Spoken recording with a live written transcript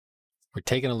We're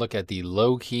taking a look at the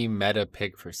low-key meta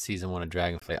pick for Season 1 of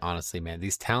Dragonflight. Honestly, man,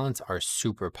 these talents are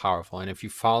super powerful. And if you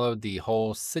followed the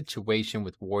whole situation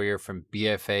with Warrior from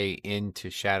BFA into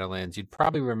Shadowlands, you'd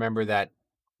probably remember that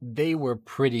they were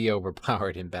pretty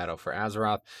overpowered in battle for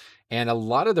Azeroth. And a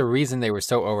lot of the reason they were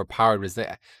so overpowered was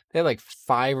that they had like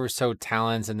 5 or so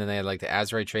talents, and then they had like the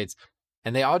Azerite traits,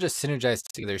 and they all just synergized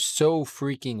together so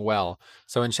freaking well.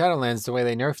 So in Shadowlands, the way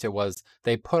they nerfed it was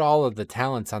they put all of the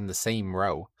talents on the same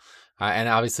row. And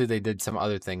obviously they did some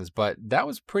other things, but that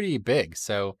was pretty big.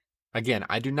 So again,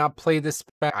 I do not play this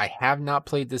spec. I have not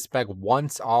played this spec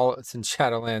once all since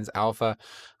Shadowlands Alpha,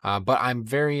 but I'm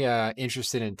very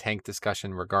interested in tank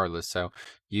discussion regardless. So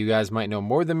you guys might know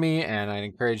more than me, and I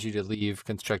encourage you to leave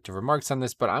constructive remarks on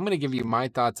this. But I'm going to give you my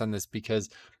thoughts on this because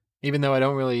even though I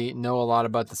don't really know a lot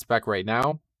about the spec right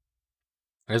now,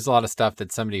 there's a lot of stuff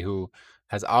that somebody who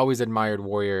has always admired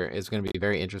Warrior is going to be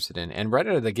very interested in. And right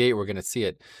out of the gate, we're going to see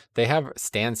it. They have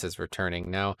stances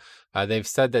returning. Now, they've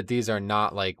said that these are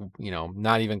not like,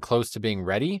 not even close to being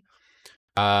ready.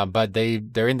 But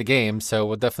they're in the game, so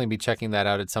we'll definitely be checking that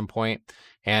out at some point.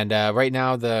 And right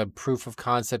now, the proof of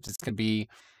concept is going to be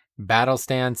Battle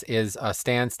Stance is a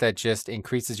stance that just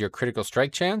increases your critical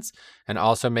strike chance and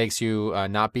also makes you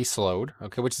not be slowed.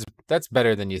 Okay, that's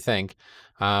better than you think.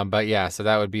 But yeah, so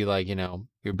that would be like,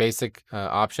 your basic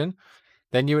option.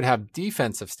 Then you would have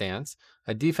Defensive Stance,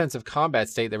 a defensive combat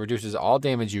state that reduces all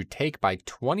damage you take by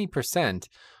 20%,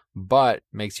 but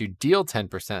makes you deal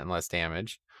 10% less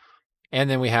damage. And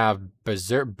then we have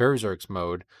Berserk's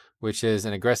mode, which is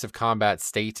an aggressive combat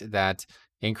state that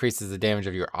increases the damage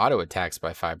of your auto attacks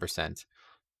by 5%.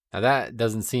 Now that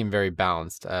doesn't seem very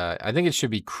balanced. I think it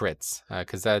should be crits,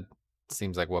 because that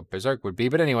seems like what Berserk would be.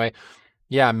 But anyway,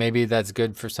 yeah, maybe that's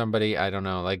good for somebody. I don't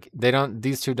know. Like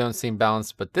these two don't seem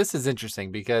balanced, but this is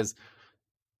interesting because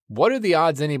what are the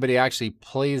odds anybody actually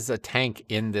plays a tank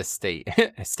in this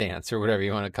stance or whatever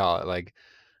you want to call it? Like,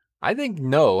 I think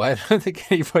no. I don't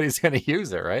think anybody's going to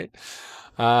use it, right?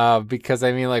 Because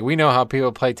I mean, like, we know how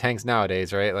people play tanks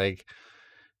nowadays, right? Like,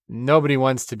 nobody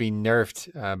wants to be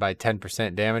nerfed by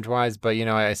 10% damage-wise, but,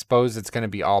 I suppose it's going to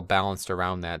be all balanced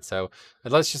around that. So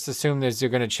let's just assume they're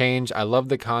going to change. I love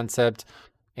the concept,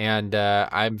 and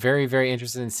I'm very, very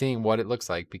interested in seeing what it looks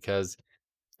like because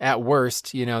at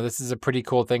worst, this is a pretty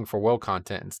cool thing for world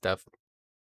content and stuff.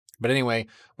 But anyway,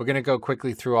 we're going to go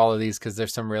quickly through all of these because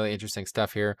there's some really interesting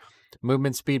stuff here.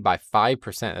 Movement speed by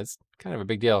 5%. That's kind of a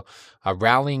big deal.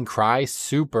 Rallying Cry,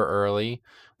 super early.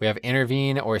 We have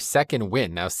Intervene or Second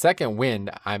Wind. Now, Second Wind,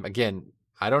 I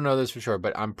don't know this for sure,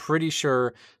 but I'm pretty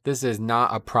sure this is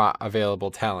not a pro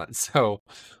available talent. So,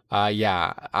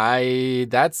 yeah,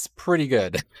 that's pretty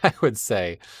good, I would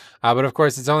say. But of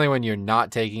course, it's only when you're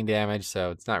not taking damage,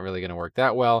 so it's not really going to work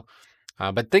that well.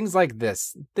 But things like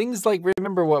this,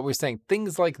 remember what we're saying,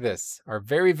 things like this are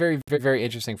very, very, very, very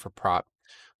interesting for prop.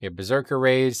 We have Berserker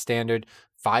Rage, standard,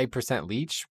 5%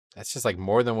 leech. That's just like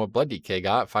more than what Blood DK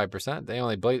got,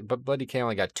 5%. But Blood DK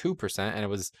only got 2%, and it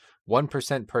was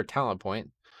 1% per talent point.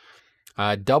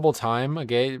 Double time,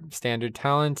 okay, standard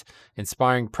talent.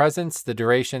 Inspiring Presence, the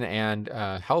duration and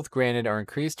health granted are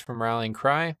increased from Rallying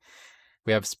Cry.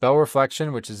 We have Spell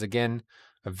Reflection, which is, again,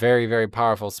 a very, very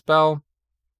powerful spell.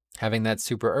 Having that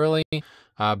super early.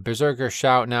 Berserker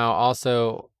Shout now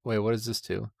also, wait, what does this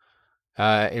do?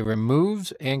 It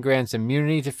removes and grants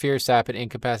immunity to fear, sap, and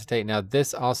incapacitate. Now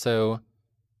this also,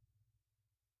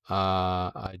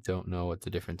 I don't know what the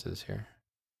difference is here.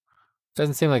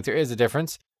 Doesn't seem like there is a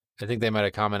difference. I think they might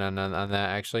have commented on that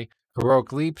actually.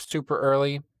 Heroic Leap, super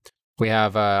early. We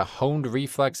have Honed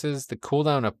Reflexes. The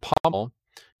cooldown of Pummel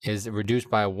is reduced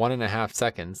by 1.5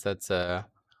 seconds. That's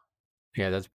yeah,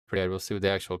 that's pretty good. We'll see what the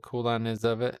actual cooldown is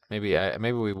of it. Maybe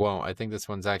we won't. I think this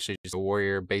one's actually just a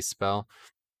warrior base spell.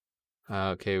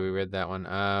 Okay, we read that one.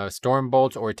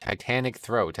 Stormbolt or Titanic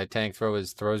Throw. Titanic Throw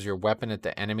throws your weapon at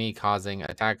the enemy, causing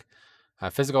attack,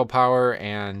 physical power,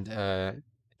 and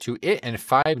to it and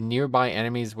 5 nearby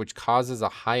enemies, which causes a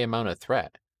high amount of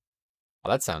threat.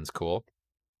 Well, that sounds cool.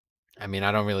 I mean,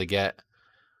 I don't really get.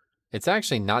 It's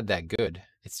actually not that good.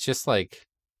 It's just like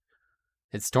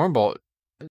it's Stormbolt.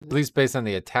 At least based on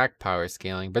the attack power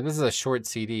scaling. But this is a short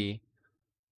CD.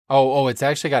 Oh, it's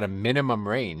actually got a minimum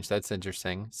range. That's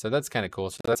interesting. So that's kind of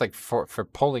cool. So that's like for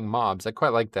pulling mobs. I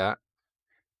quite like that.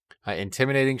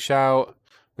 Intimidating Shout.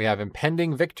 We have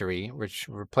Impending Victory, which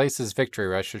replaces Victory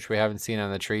Rush, which we haven't seen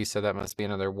on the tree. So that must be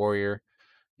another warrior.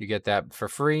 You get that for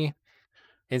free.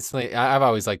 Instantly, I've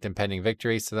always liked Impending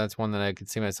Victory. So that's one that I could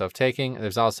see myself taking.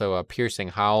 There's also a Piercing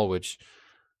Howl, which...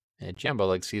 And Jumbo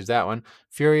likes to use that one.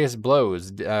 Furious Blows.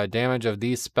 Damage of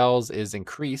these spells is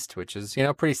increased, which is,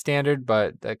 pretty standard,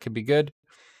 but that could be good.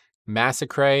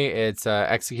 Massacre, its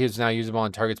execute is now usable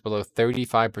on targets below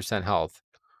 35% health.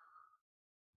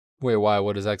 Wait, why?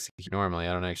 What does execute normally?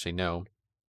 I don't actually know.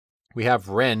 We have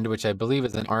Rend, which I believe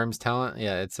is an arms talent.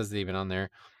 Yeah, it says it even on there.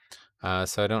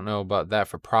 So I don't know about that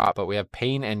for prop, but we have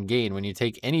Pain and Gain. When you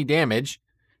take any damage,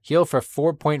 heal for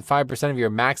 4.5% of your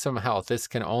maximum health. This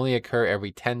can only occur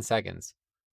every 10 seconds.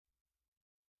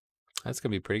 That's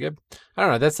going to be pretty good. I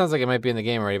don't know. That sounds like it might be in the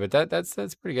game already, but that's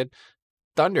pretty good.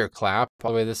 Thunderclap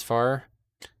all the way this far.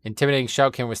 Intimidating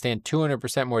Shout can withstand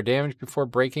 200% more damage before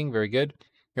breaking. Very good.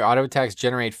 Your auto attacks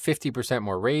generate 50%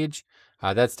 more rage.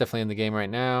 That's definitely in the game right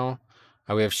now.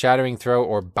 We have Shattering Throw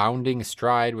or Bounding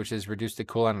Stride, which is reduced to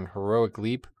cooldown on Heroic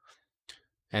Leap.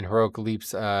 And Heroic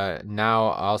Leaps now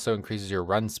also increases your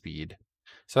run speed.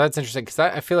 So that's interesting because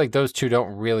I feel like those two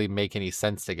don't really make any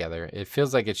sense together. It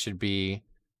feels like it should be,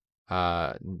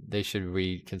 they should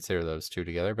reconsider those two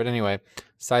together. But anyway,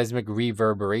 Seismic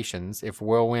Reverberations. If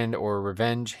Whirlwind or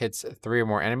Revenge hits 3 or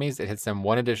more enemies, it hits them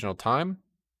 1 additional time.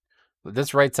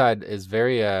 This right side is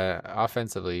very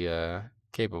offensively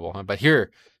capable, huh? But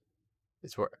here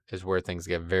is where things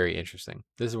get very interesting.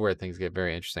 This is where things get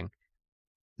very interesting.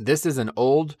 This is an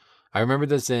old, I remember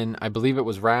this in, I believe it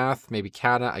was Wrath, maybe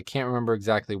Kata. I can't remember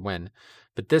exactly when.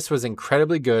 But this was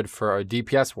incredibly good for our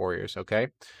DPS warriors, okay?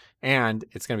 And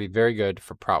it's going to be very good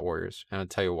for prot warriors. And I'll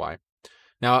tell you why.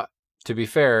 Now, to be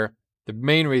fair, the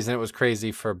main reason it was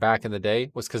crazy for back in the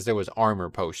day was because there was armor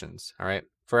potions, all right?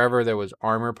 Forever there was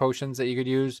armor potions that you could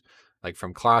use, like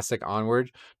from Classic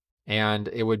onward. And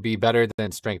it would be better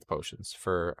than strength potions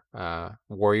for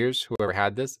warriors, whoever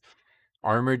had this.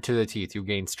 Armored to the teeth, you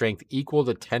gain strength equal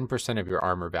to 10% of your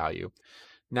armor value.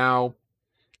 Now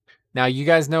you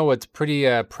guys know what's pretty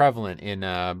prevalent in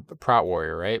Prot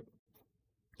Warrior, right?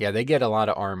 Yeah, they get a lot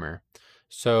of armor.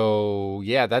 So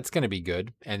yeah, that's going to be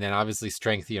good. And then obviously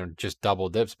strength, just double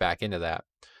dips back into that.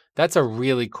 That's a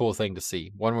really cool thing to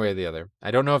see, one way or the other. I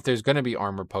don't know if there's going to be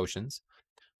armor potions,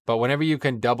 but whenever you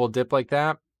can double dip like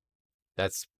that,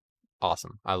 that's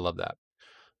awesome. I love that.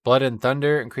 Blood and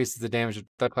Thunder increases the damage of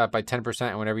Thunderclap by 10%,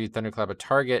 and whenever you Thunderclap a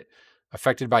target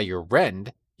affected by your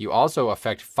Rend, you also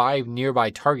affect 5 nearby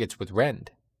targets with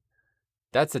Rend.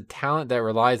 That's a talent that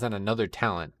relies on another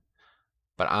talent,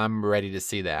 but I'm ready to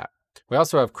see that. We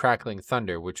also have Crackling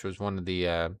Thunder, which was one of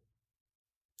the,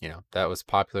 that was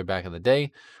popular back in the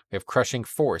day. We have Crushing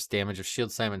Force, damage of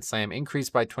Shield Slam and Slam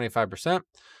increased by 25%.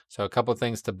 So a couple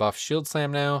things to buff Shield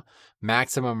Slam now.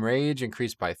 Maximum Rage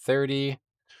increased by 30.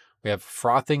 We have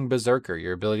Frothing Berserker.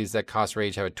 Your abilities that cost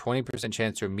rage have a 20%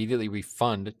 chance to immediately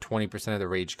refund 20% of the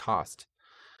rage cost.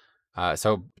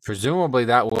 So presumably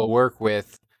that will work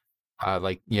with,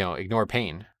 Ignore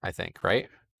Pain, I think, right?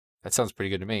 That sounds pretty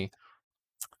good to me.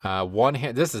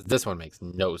 This one makes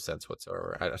no sense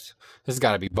whatsoever. This has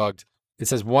got to be bugged. It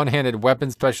says one-handed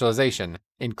weapon specialization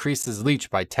increases leech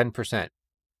by 10%.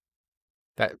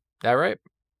 That right?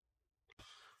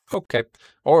 Okay.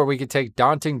 Or we could take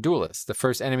Daunting Duelist. The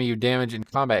first enemy you damage in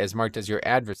combat is marked as your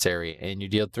adversary, and you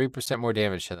deal 3% more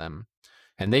damage to them.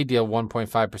 And they deal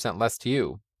 1.5% less to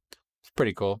you. It's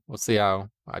pretty cool. We'll see how,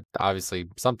 obviously,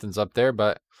 something's up there,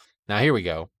 but now here we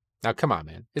go. Now, come on,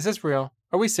 man. Is this real?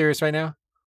 Are we serious right now?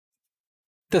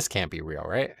 This can't be real,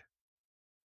 right?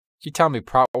 You tell me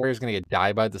Prot Warrior's going to get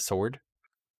die by the sword?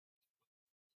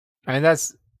 I mean,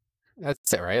 that's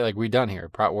it, right? Like, we done here.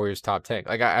 Prot Warrior's top tank.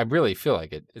 Like, I really feel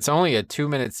like it. It's only a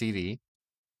 2-minute CD.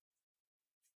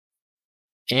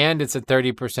 And it's a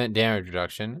 30% damage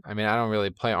reduction. I mean, I don't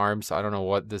really play ARMS, so I don't know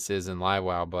what this is in Live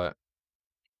WoW, but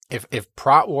if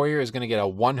Prot Warrior is going to get a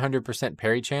 100%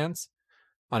 parry chance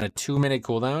on a 2-minute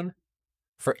cooldown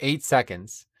for 8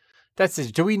 seconds, that's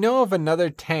it. Do we know of another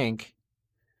tank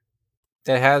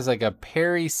that has like a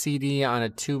parry CD on a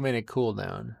 2-minute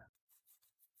cooldown?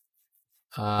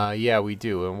 Yeah, we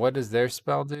do. And what does their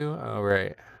spell do? Oh,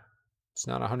 right. It's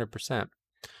not 100%.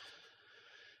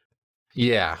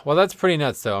 Yeah, well, that's pretty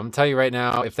nuts, though. I'm going to tell you right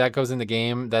now, if that goes in the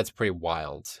game, that's pretty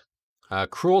wild.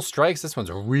 Cruel Strikes, this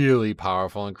one's really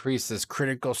powerful. Increases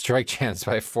critical strike chance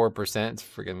by 4%. It's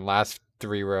freaking last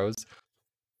 3 rows.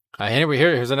 And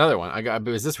here's another one.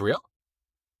 Is this real?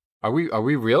 Are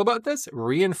we real about this?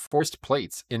 Reinforced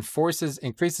Plates.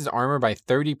 Increases armor by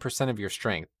 30% of your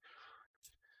strength.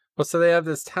 Well, so they have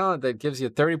this talent that gives you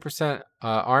 30%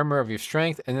 armor of your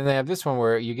strength, and then they have this one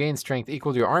where you gain strength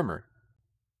equal to your armor.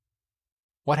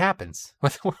 What happens?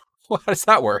 How does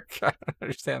that work? I don't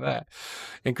understand that.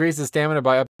 Increases stamina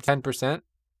by up to 10%.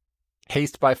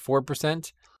 Haste by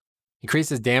 4%.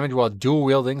 Increases damage while dual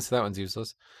wielding, so that one's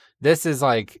useless. This is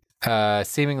like,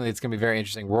 seemingly it's going to be very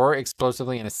interesting. Roar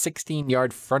explosively in a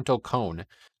 16-yard frontal cone,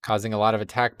 causing a lot of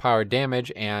attack power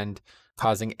damage and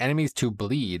causing enemies to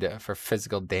bleed for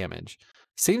physical damage.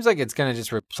 Seems like it's going to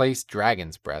just replace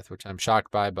Dragon's Breath, which I'm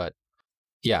shocked by, but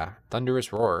yeah,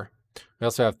 Thunderous Roar. We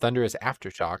also have Thunderous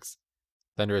Aftershocks.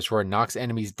 Thunderous Roar knocks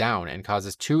enemies down and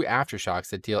causes 2 aftershocks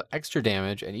that deal extra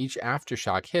damage, and each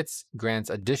aftershock hits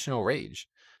grants additional rage.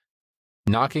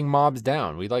 Knocking mobs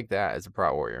down. We like that as a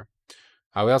Prot Warrior.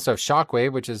 We also have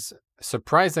Shockwave, which is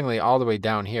surprisingly all the way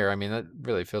down here. I mean, that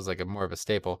really feels like more of a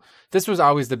staple. This was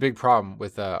always the big problem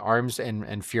with Arms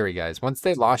and Fury guys. Once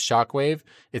they lost Shockwave,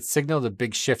 it signaled a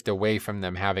big shift away from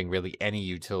them having really any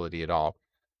utility at all.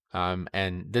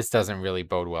 And this doesn't really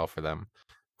bode well for them.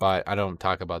 But I don't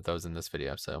talk about those in this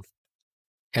video. So,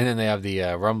 and then they have the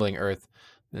Rumbling Earth.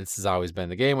 This has always been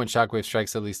the game. When Shockwave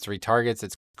strikes at least 3 targets,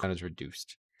 its cooldown is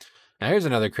reduced. Now here's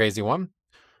another crazy one.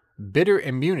 Bitter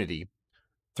Immunity.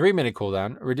 3-minute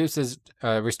cooldown,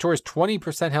 restores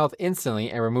 20% health instantly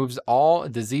and removes all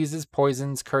diseases,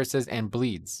 poisons, curses, and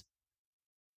bleeds.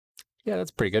 Yeah,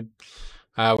 that's pretty good.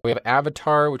 We have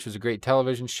Avatar, which was a great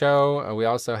television show. We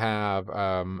also have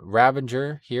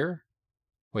Ravager here.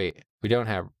 Wait, we don't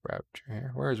have Ravager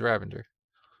here. Where is Ravager?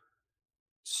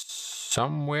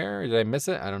 Somewhere? Did I miss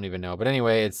it? I don't even know. But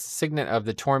anyway, it's Signet of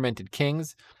the Tormented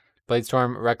Kings.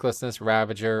 Bladestorm, Recklessness,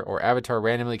 Ravager, or Avatar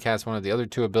randomly casts one of the other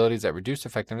 2 abilities that reduce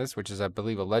effectiveness, which is, I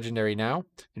believe, a legendary now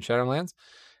in Shadowlands.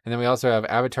 And then we also have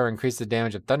Avatar increases the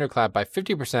damage of Thunderclap by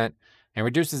 50% and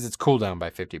reduces its cooldown by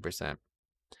 50%.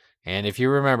 And if you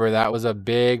remember, that was a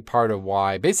big part of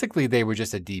why, basically, they were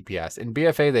just a DPS. In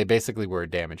BFA, they basically were a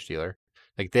damage dealer.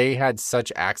 Like, they had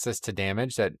such access to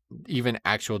damage that even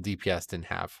actual DPS didn't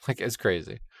have. Like, it's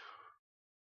crazy.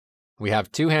 We have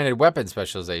Two-Handed Weapon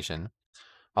Specialization.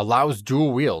 Allows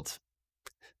dual wield.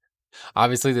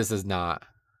 Obviously, this is not.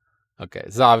 Okay,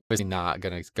 this is obviously not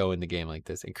going to go in the game like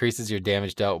this. Increases your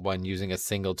damage dealt when using a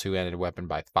single 2-handed weapon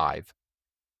by 5.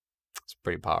 It's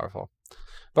pretty powerful.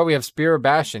 But we have Spear of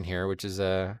Bastion here, which is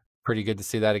pretty good to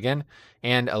see that again.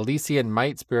 And Elysian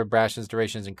Might, Spear of Bastion's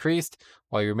duration is increased.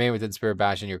 While you remain within Spear of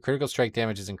Bastion, your critical strike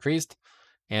damage is increased.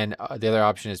 And the other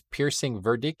option is Piercing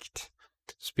Verdict.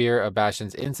 Spear of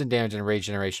Bastion's instant damage and rage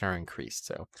generation are increased.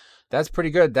 So that's pretty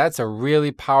good. That's a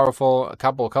really powerful a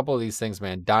couple of these things,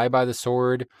 man. Die by the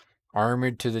Sword,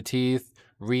 Armored to the Teeth,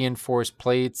 Reinforced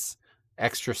Plates,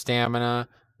 Extra Stamina,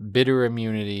 Bitter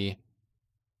Immunity.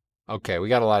 Okay, we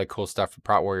got a lot of cool stuff for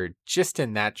Prot Warrior just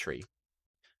in that tree.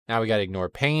 Now we got Ignore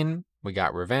Pain, we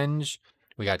got Revenge,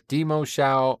 we got Demo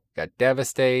Shout, we got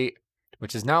Devastate,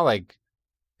 which is now like,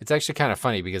 it's actually kind of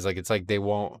funny because like it's like they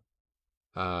won't.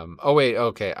 Oh wait,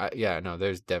 okay, yeah, no,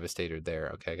 there's Devastator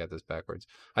there. Okay, I got this backwards.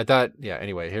 I thought, yeah,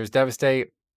 anyway, here's Devastate.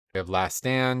 We have Last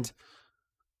Stand.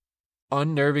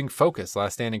 Unnerving Focus.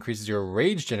 Last Stand increases your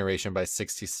rage generation by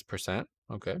 60%.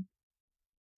 Okay.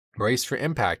 Brace for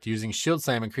Impact. Using Shield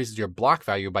Slam increases your block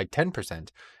value by 10%,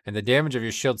 and the damage of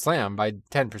your Shield Slam by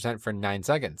 10% for 9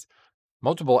 seconds.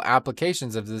 Multiple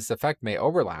applications of this effect may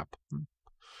overlap.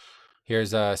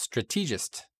 Here's a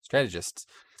Strategist.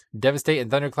 Devastate and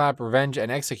Thunderclap, Revenge,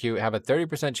 and Execute have a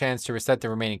 30% chance to reset the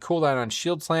remaining cooldown on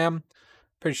Shield Slam.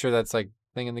 Pretty sure that's like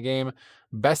thing in the game.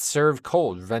 Best Served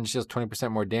Cold. Revenge deals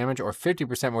 20% more damage or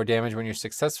 50% more damage when your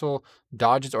successful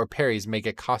dodges or parries make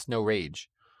it cost no rage.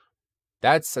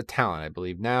 That's a talent, I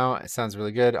believe. Now, it sounds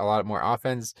really good. A lot more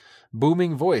offense.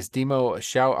 Booming Voice. Demo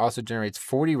Shout also generates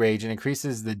 40 rage and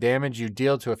increases the damage you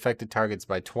deal to affected targets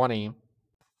by 20.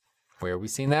 Where have we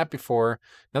seen that before?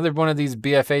 Another one of these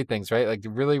BFA things, right? Like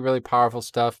really, really powerful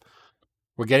stuff.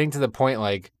 We're getting to the point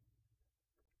like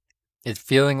it's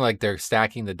feeling like they're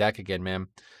stacking the deck again, man.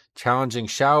 Challenging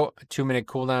Shout, 2-minute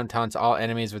cooldown, taunts all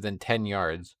enemies within 10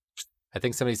 yards. I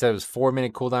think somebody said it was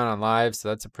 4-minute cooldown on live, so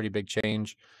that's a pretty big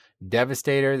change.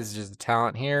 Devastator, this is just a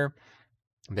talent here.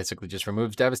 Basically just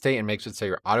removes Devastate and makes it so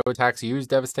your auto attacks use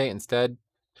Devastate instead.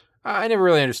 I never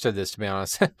really understood this, to be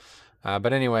honest.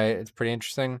 But anyway, it's pretty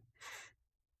interesting.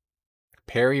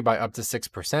 Parry by up to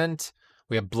 6%.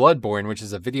 We have Bloodborne, which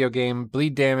is a video game.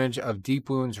 Bleed damage of Deep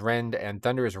Wounds, Rend, and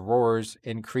Thunderous Roars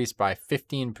increased by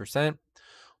 15%.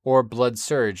 Or Blood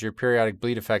Surge, your periodic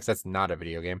bleed effects. That's not a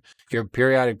video game. Your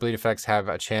periodic bleed effects have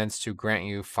a chance to grant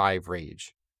you 5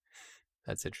 rage.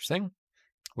 That's interesting.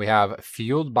 We have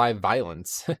Fueled by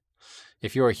Violence.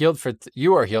 If you are healed for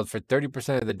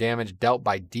 30% of the damage dealt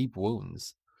by Deep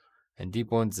Wounds. And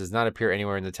Deep Wounds does not appear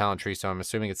anywhere in the talent tree, so I'm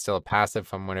assuming it's still a passive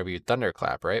from whenever you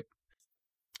Thunderclap, right?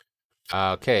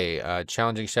 Okay,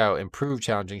 Challenging Shout, Improved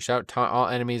Challenging Shout. Taunt all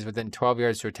enemies within 12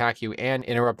 yards to attack you and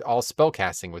interrupt all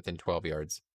spellcasting within 12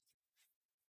 yards.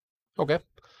 Okay,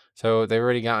 so they've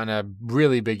already gotten a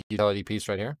really big utility piece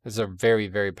right here. This is a very,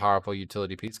 very powerful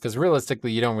utility piece because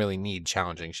realistically, you don't really need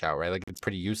Challenging Shout, right? Like it's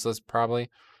pretty useless probably.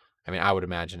 I mean, I would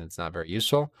imagine it's not very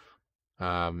useful.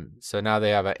 So now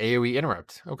they have an AoE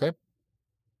interrupt. Okay.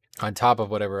 On top of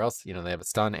whatever else, they have a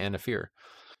stun and a fear.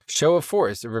 Show of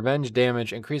Force, revenge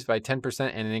damage increased by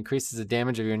 10%, and it increases the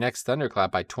damage of your next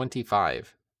Thunderclap by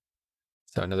 25.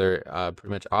 So another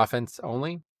pretty much offense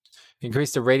only.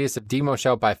 Increase the radius of Demo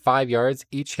Shout by 5 yards.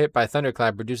 Each hit by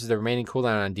Thunderclap reduces the remaining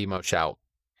cooldown on Demo Shout.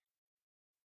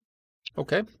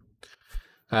 Okay.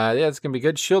 Yeah, it's going to be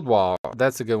good. Shield Wall.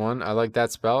 That's a good one. I like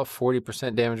that spell.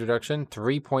 40% damage reduction.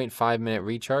 3.5-minute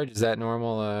recharge. Is that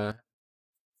normal?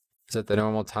 Is that the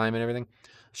normal time and everything?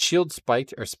 Shield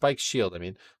Spiked, or Spike Shield,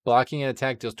 Blocking an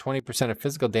attack deals 20% of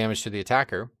physical damage to the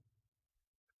attacker.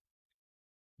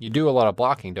 You do a lot of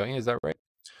blocking, don't you? Is that right?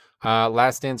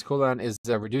 Last Stand's cooldown is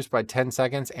reduced by 10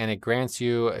 seconds, and it grants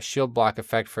you a shield block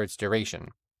effect for its duration.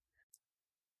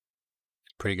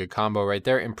 Pretty good combo right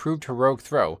there. Improved Heroic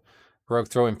Throw. Heroic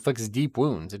Throw inflicts deep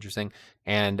wounds. Interesting.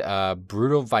 And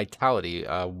Brutal Vitality.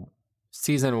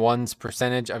 Season 1's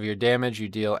percentage of your damage you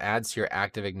deal adds to your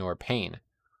active Ignore Pain.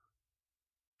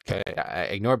 Okay,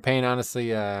 Ignore Pain,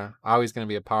 honestly, always going to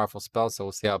be a powerful spell, so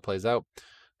we'll see how it plays out.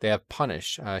 They have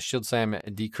Punish. Shield Slam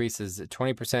decreases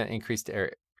 20% increased,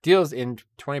 deals in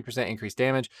 20% increased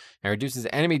damage, and reduces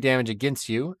enemy damage against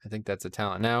you. I think that's a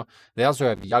talent now. They also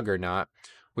have Juggernaut,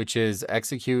 which is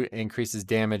Execute increases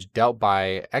damage dealt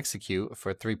by Execute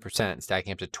for 3%,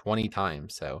 stacking up to 20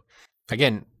 times. So,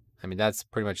 again, that's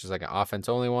pretty much just like an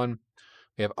offense-only one.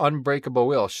 We have Unbreakable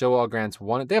Will. Show Wall grants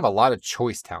one. They have a lot of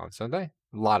choice talents, don't they?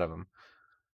 A lot of them.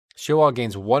 Show Wall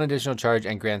gains 1 additional charge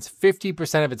and grants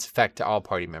 50% of its effect to all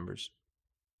party members.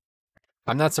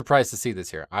 I'm not surprised to see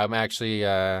this here. I'm actually,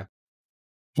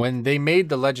 when they made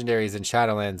the legendaries in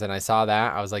Shadowlands and I saw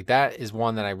that, I was like, that is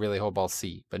one that I really hope I'll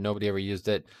see, but nobody ever used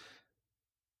it.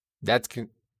 That's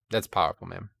powerful,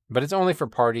 man. But it's only for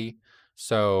party,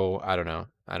 so I don't know.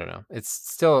 It's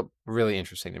still really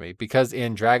interesting to me because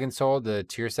in Dragon Soul, the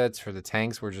tier sets for the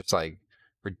tanks were just like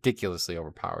ridiculously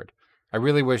overpowered. I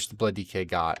really wish the Blood DK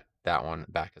got that one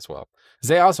back as well.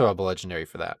 They also have a legendary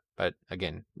for that, but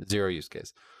again, 0 use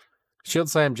case. Shield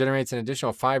Slam generates an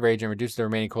additional 5 rage and reduces the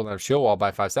remaining cooldown of Shield Wall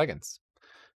by 5 seconds.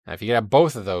 Now, if you could have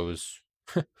both of those,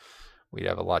 we'd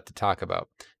have a lot to talk about.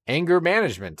 Anger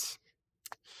Management.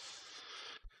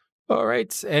 All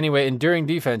right. Anyway, Enduring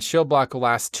Defense. Shield Block will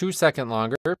last 2 seconds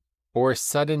longer. Or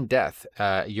Sudden Death.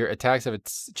 Your attacks have a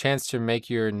chance to make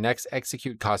your next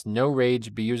execute cost no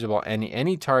rage, be usable on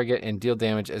any target, and deal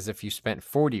damage as if you spent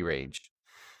 40 rage.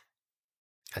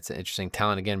 That's an interesting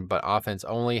talent again, but offense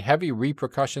only. Heavy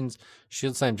Repercussions.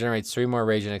 Shield Slam generates 3 more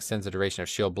rage and extends the duration of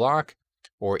shield block.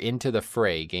 Or Into the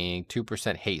Fray, gaining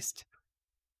 2% haste.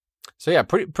 So yeah,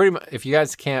 pretty much, if you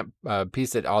guys can't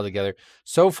piece it all together,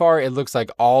 so far it looks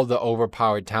like all the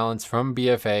overpowered talents from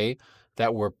BFA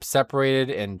that were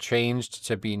separated and changed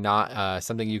to be not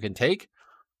something you can take.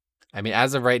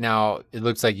 As of right now, it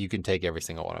looks like you can take every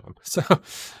single one of them. So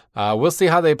we'll see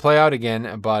how they play out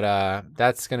again, but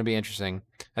that's going to be interesting.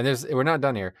 And we're not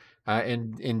done here.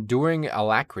 Enduring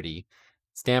Alacrity,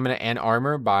 stamina and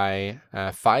armor by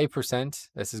 5%.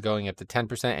 This is going up to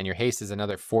 10%, and your haste is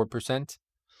another 4%.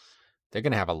 They're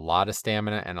going to have a lot of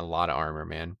stamina and a lot of armor,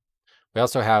 man. We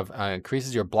also have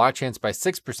increases your block chance by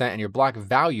 6% and your block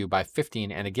value by 15.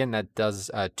 And again, that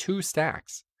does 2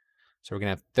 stacks. So we're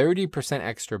going to have 30%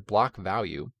 extra block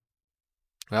value.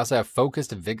 We also have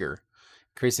Focused Vigor,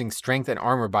 increasing strength and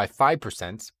armor by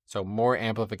 5%. So more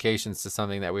amplifications to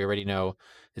something that we already know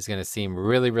is going to seem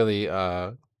really, really,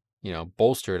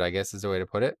 bolstered, I guess is the way to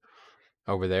put it.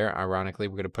 Over there, ironically,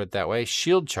 we're going to put it that way.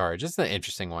 Shield Charge. This is an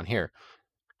interesting one here.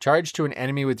 Charge to an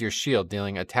enemy with your shield,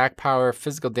 dealing attack power,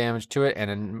 physical damage to it,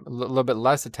 and a little bit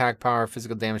less attack power,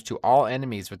 physical damage to all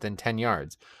enemies within 10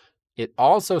 yards. It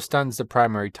also stuns the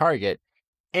primary target,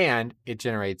 and it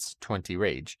generates 20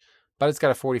 rage. But it's got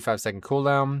a 45-second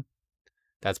cooldown.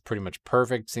 That's pretty much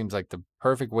perfect. Seems like the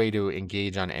perfect way to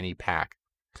engage on any pack.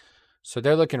 So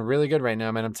they're looking really good right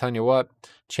now, man. I'm telling you what.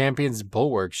 Champion's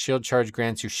Bulwark. Shield Charge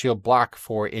grants you shield block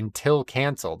for until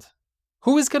canceled.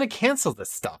 Who is going to cancel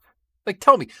this stuff? Like,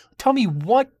 tell me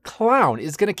what clown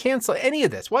is going to cancel any of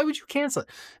this? Why would you cancel it?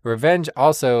 Revenge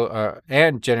also,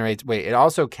 and generates, it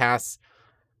also casts,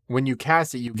 when you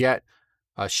cast it, you get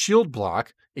a shield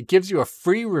block. It gives you a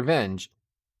free revenge,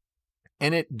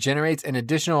 and it generates an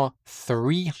additional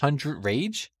 300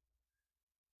 rage.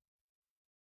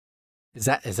 Is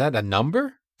that a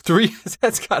number? 3?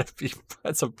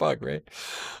 That's a bug, right?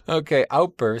 Okay,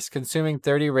 Outburst. Consuming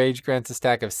 30 rage grants a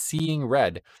stack of Seeing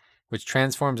Red, which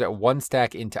transforms at 1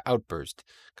 stack into Outburst,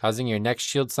 causing your next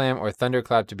Shield Slam or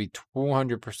Thunderclap to be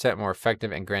 200% more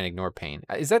effective and grant Ignore Pain.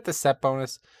 Is that the set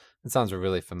bonus? That sounds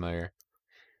really familiar.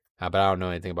 but I don't know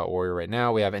anything about warrior right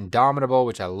now. We have indomitable,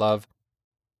 which I love.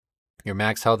 Your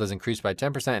max health is increased by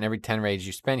 10%, and every 10 rage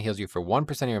you spend heals you for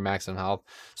 1% of your maximum health.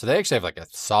 So they actually have like a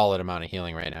solid amount of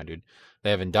healing right now, dude. They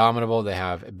have indomitable. They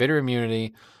have bitter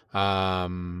immunity.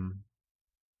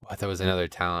 What, that was another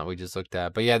talent we just looked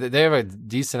at. But yeah, they have a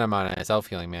decent amount of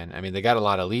self-healing, man. I mean, they got a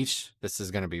lot of leech. This is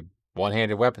going to be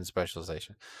one-handed weapon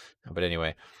specialization. But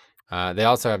anyway, they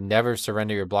also have never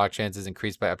surrender. Your block chances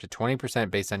increased by up to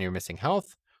 20% based on your missing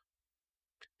health.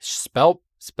 Spell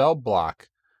block.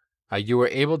 You were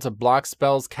able to block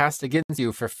spells cast against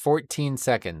you for 14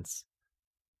 seconds.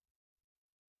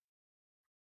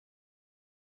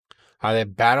 The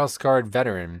battle-scarred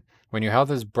veteran. When your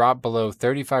health is brought below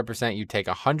 35%, you take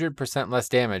 100% less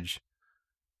damage.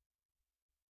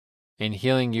 And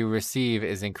healing you receive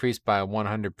is increased by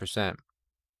 100%.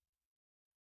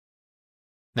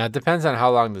 Now, it depends on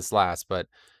how long this lasts, but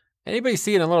anybody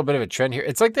seeing a little bit of a trend here?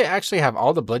 It's like they actually have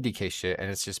all the blood decay shit, and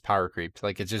it's just power creep.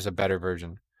 Like, it's just a better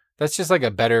version. That's just like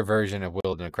a better version of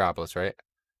Willed Necropolis, right?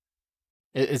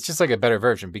 It's just like a better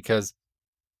version, because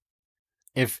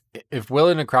if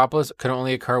Willed Necropolis could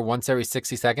only occur once every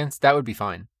 60 seconds, that would be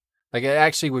fine. Like, it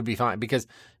actually would be fine, because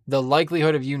the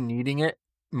likelihood of you needing it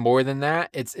more than that,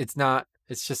 it's not,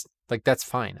 it's just like, that's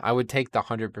fine. I would take the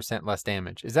 100% less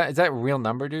damage. Is that a real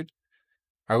number, dude?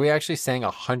 Are we actually saying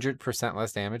 100%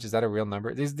 less damage? Is that a real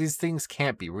number? These things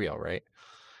can't be real, right?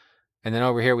 And then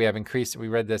over here we have increased. We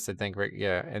read this, I think, right?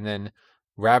 Yeah. And then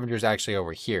Ravager's actually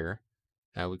over here,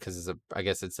 because it's I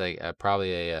guess it's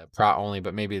probably a prot only,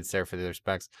 but maybe it's there for the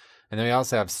specs. And then we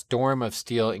also have Storm of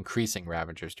Steel increasing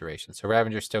Ravager's duration. So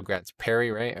Ravager still grants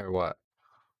parry, right, or what?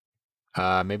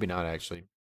 Maybe not actually.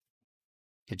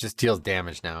 It just deals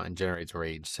damage now and generates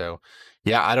rage. So,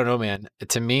 yeah, I don't know, man.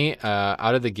 To me,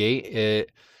 out of the gate,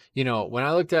 when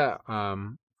I looked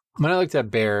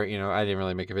at Bear, I didn't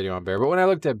really make a video on Bear, but when I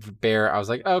looked at Bear, I was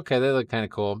like, oh, okay, they look kind of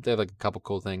cool. They have like a couple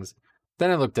cool things.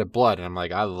 Then I looked at Blood, and I'm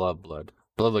like, I love Blood.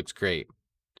 Blood looks great.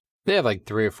 They have like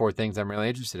 3 or 4 things I'm really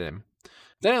interested in.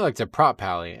 Then I looked at Prop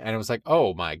Pally, and it was like,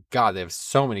 oh my god, they have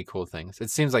so many cool things. It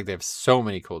seems like they have so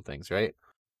many cool things, right?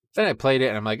 Then I played it,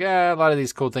 and I'm like, a lot of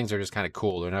these cool things are just kind of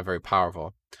cool. They're not very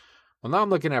powerful. Well, now I'm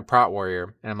looking at Prot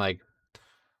Warrior, and I'm like,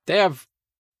 they have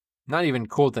not even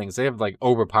cool things. They have like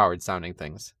overpowered sounding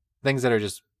things. Things that are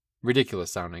just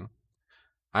ridiculous sounding.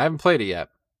 I haven't played it yet.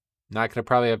 Not going to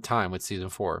probably have time with Season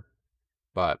 4.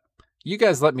 But you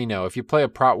guys let me know if you play a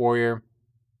Prot Warrior,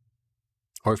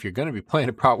 or if you're going to be playing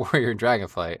a Prot Warrior in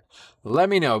Dragonflight. Let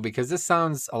me know, because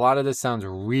a lot of this sounds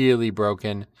really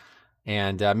broken.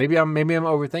 And maybe I'm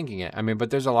overthinking it. I mean,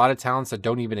 but there's a lot of talents that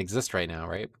don't even exist right now,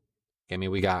 right? I mean,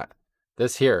 we got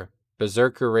this here,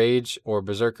 Berserker Rage or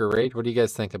Berserker Rage. What do you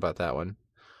guys think about that one?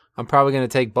 I'm probably going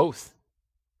to take both.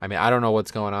 I mean, I don't know what's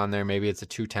going on there. Maybe it's a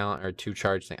 2 talent or 2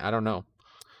 charge thing. I don't know.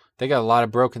 They got a lot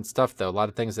of broken stuff, though. A lot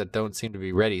of things that don't seem to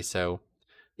be ready. So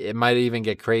it might even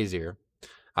get crazier.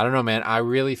 I don't know, man. I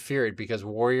really fear it, because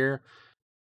Warrior,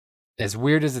 as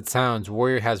weird as it sounds,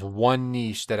 Warrior has one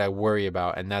niche that I worry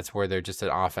about, and that's where they're just an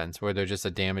offense, where they're just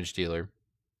a damage dealer.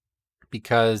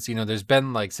 Because, there's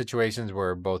been like situations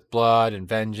where both Blood and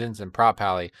Vengeance and Prop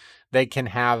Pally, they can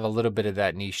have a little bit of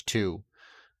that niche too.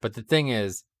 But the thing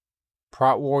is,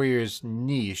 Prot Warrior's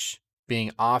niche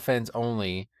being offense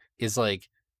only is like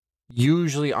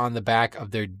usually on the back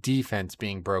of their defense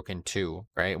being broken too,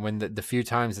 right? When the few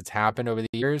times it's happened over the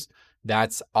years,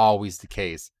 that's always the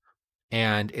case.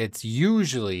 And it's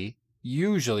usually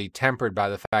tempered by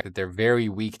the fact that they're very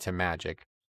weak to magic.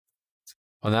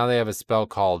 Well, now they have a spell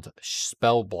called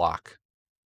Spell Block.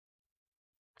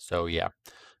 So, yeah.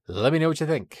 Let me know what you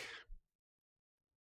think.